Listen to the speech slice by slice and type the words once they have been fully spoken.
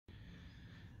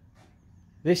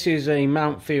This is a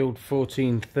mountfield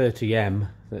 1430M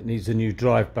that needs a new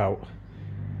drive belt.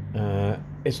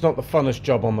 It's not the funnest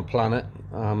job on the planet.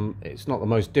 It's not the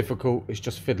most difficult, it's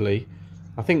just fiddly.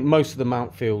 I think most of the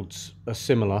mountfields are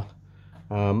similar.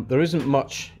 There isn't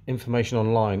much information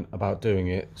online about doing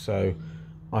it, so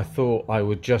I thought I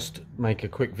would just make a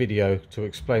quick video to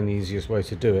explain the easiest way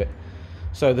to do it.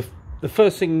 So the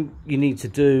first thing you need to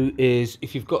do is,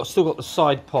 if you've still got the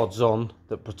side pods on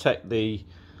that protect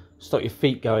stop your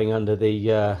feet going under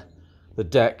the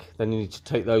deck, then you need to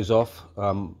take those off.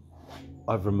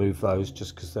 I've removed those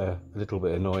just because they're a little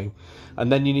bit annoying.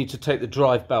 And then you need to take the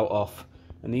drive belt off,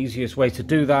 and the easiest way to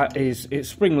do that is, it's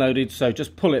spring loaded, so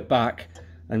just pull it back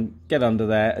and get under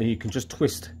there, and you can just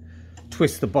twist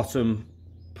the bottom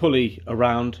pulley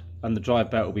around and the drive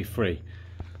belt will be free.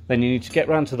 Then you need to get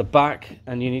round to the back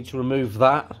and you need to remove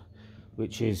that,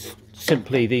 which is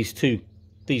simply these two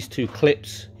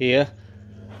clips here.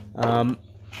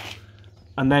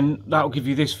 And then that will give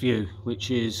you this view,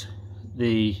 which is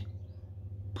the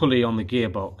pulley on the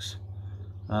gearbox.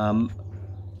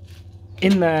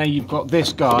 In there you've got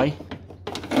this guy,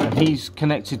 and he's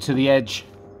connected to the edge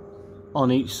on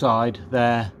each side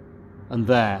there, and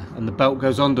the belt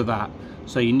goes under that.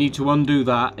 So you need to undo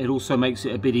that. It also makes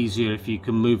it a bit easier if you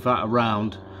can move that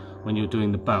around when you're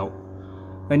doing the belt.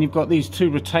 Then you've got these two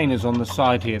retainers on the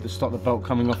side here that stop the belt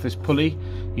coming off this pulley.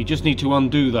 You just need to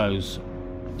undo those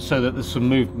so that there's some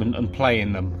movement and play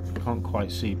in them. Can't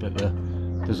quite see, but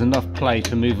there's enough play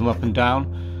to move them up and down.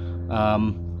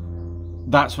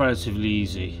 That's relatively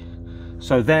easy.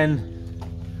 So then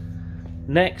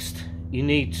next you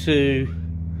need to,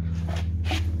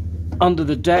 under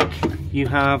the deck you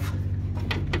have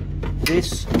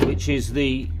this, which is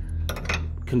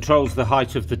controls the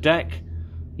height of the deck.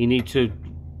 You need to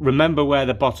remember where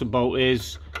the bottom bolt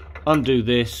is, undo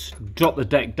this, drop the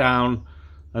deck down,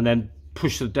 and then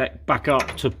push the deck back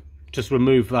up to just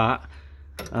remove that,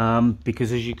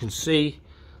 because as you can see,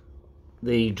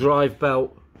 the drive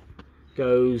belt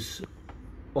goes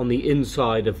on the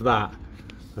inside of that,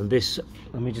 and this,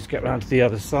 let me just get around to the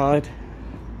other side,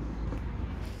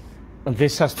 and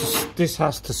this has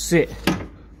to sit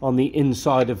on the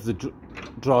inside of the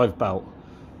drive belt,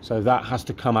 so that has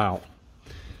to come out.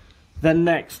 Then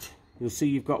next you'll see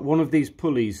you've got one of these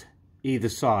pulleys either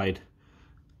side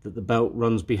that the belt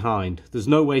runs behind. There's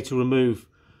no way to remove,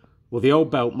 well, the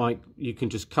old belt you can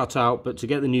just cut out, but to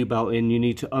get the new belt in you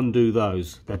need to undo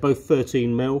those. They're both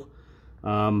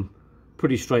 13mm,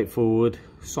 pretty straightforward.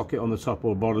 Socket on the top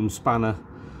or bottom, spanner,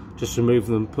 just remove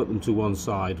them, put them to one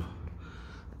side.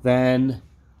 Then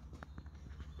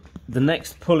the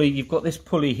next pulley, you've got this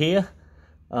pulley here,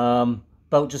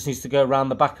 belt just needs to go around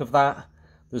the back of that.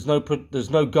 There's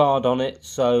no guard on it,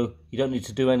 so you don't need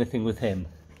to do anything with him.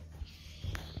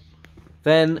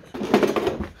 Then,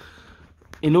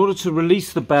 in order to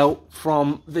release the belt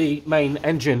from the main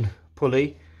engine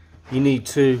pulley, you need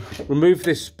to remove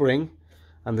this spring,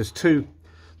 and there's two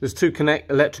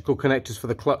electrical connectors for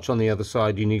the clutch on the other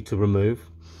side you need to remove.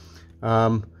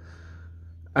 And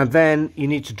then you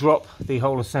need to drop the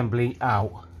whole assembly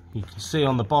out. You can see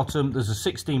on the bottom there's a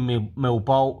 16mm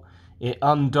bolt. It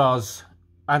undoes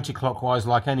anti-clockwise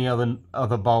like any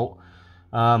other bolt.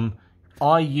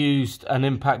 I used an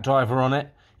impact driver on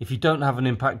it. If you don't have an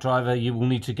impact driver, you will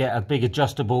need to get a big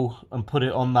adjustable and put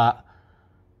it on that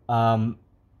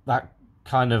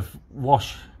kind of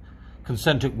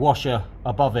concentric washer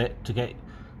above it to get,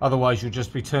 otherwise you'll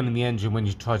just be turning the engine when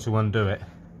you try to undo it.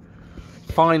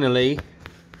 Finally,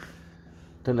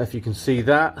 don't know if you can see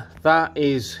that.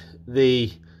 That's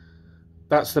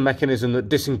the mechanism that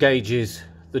disengages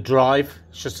the drive.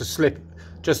 It's just a slip,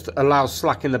 just allows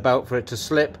slack in the belt for it to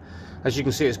slip. As you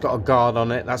can see, it's got a guard on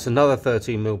it. That's another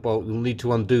 13mm bolt. You'll need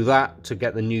to undo that to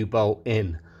get the new bolt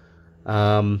in.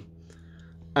 And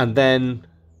then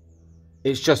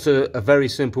it's just a very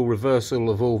simple reversal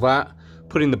of all that.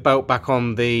 Putting the belt back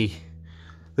on the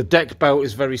deck belt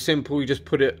is very simple. You just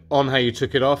put it on how you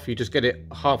took it off. You just get it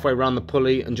halfway around the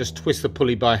pulley and just twist the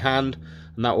pulley by hand,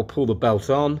 and that will pull the belt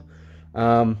on.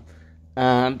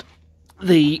 And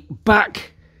the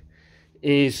back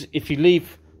is, if you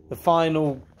leave the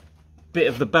final bit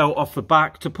of the belt off the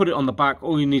back, to put it on the back,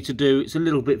 all you need to do, it's a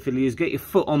little bit fiddly, is get your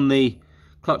foot on the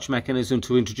clutch mechanism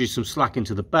to introduce some slack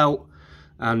into the belt,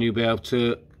 and you'll be able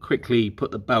to quickly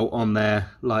put the belt on there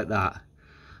like that.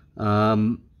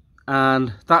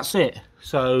 And that's it.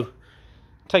 So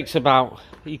takes about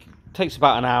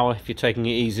an hour if you're taking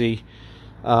it easy.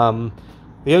 The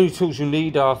only tools you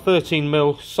need are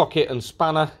 13mm socket and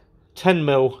spanner,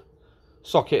 10mm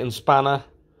socket and spanner,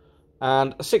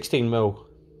 and a 16mm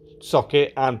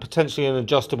socket, and potentially an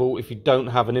adjustable if you don't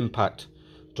have an impact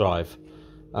drive,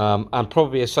 and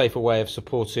probably a safer way of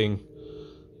supporting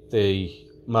the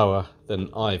mower than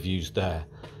I've used there.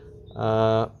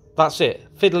 That's it.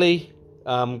 Fiddly,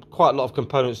 quite a lot of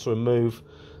components to remove,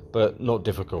 but not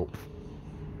difficult.